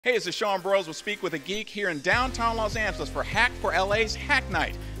Hey, this is Sean Burrows with Speak with a Geek here in downtown Los Angeles for Hack for LA's Hack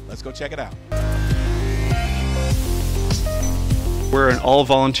Night. Let's go check it out. We're an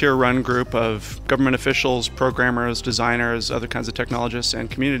all-volunteer run group of government officials, programmers, designers, other kinds of technologists,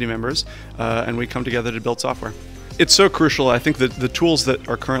 and community members, and we come together to build software. It's so crucial. I think that the tools that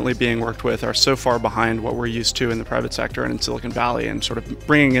are currently being worked with are so far behind what we're used to in the private sector and in Silicon Valley, and sort of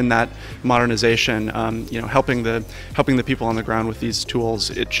bringing in that modernization, helping the people on the ground with these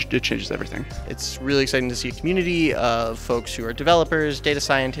tools, it changes everything. It's really exciting to see a community of folks who are developers, data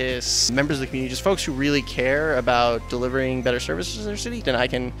scientists, members of the community, just folks who really care about delivering better services to their city. And I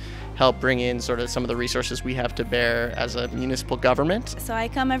can help bring in sort of some of the resources we have to bear as a municipal government. So I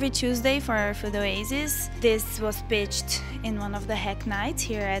come every Tuesday for the Oasis. This was pitched in one of the hack nights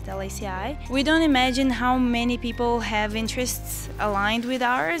here at LACI. We don't imagine how many people have interests aligned with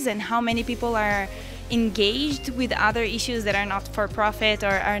ours and how many people are engaged with other issues that are not for profit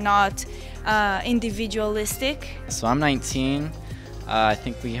or are not individualistic. So I'm 19. I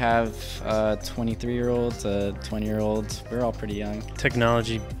think we have 23-year-olds, 20-year-olds. We're all pretty young.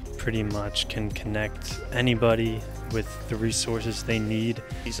 Technology pretty much can connect anybody with the resources they need.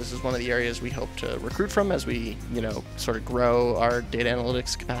 This is one of the areas we hope to recruit from as we, sort of grow our data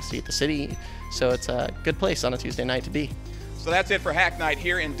analytics capacity at the city. So it's a good place on a Tuesday night to be. So that's it for Hack Night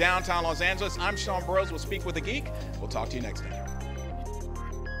here in downtown Los Angeles. I'm Sean Burrows with Speak with a Geek. We'll talk to you next time.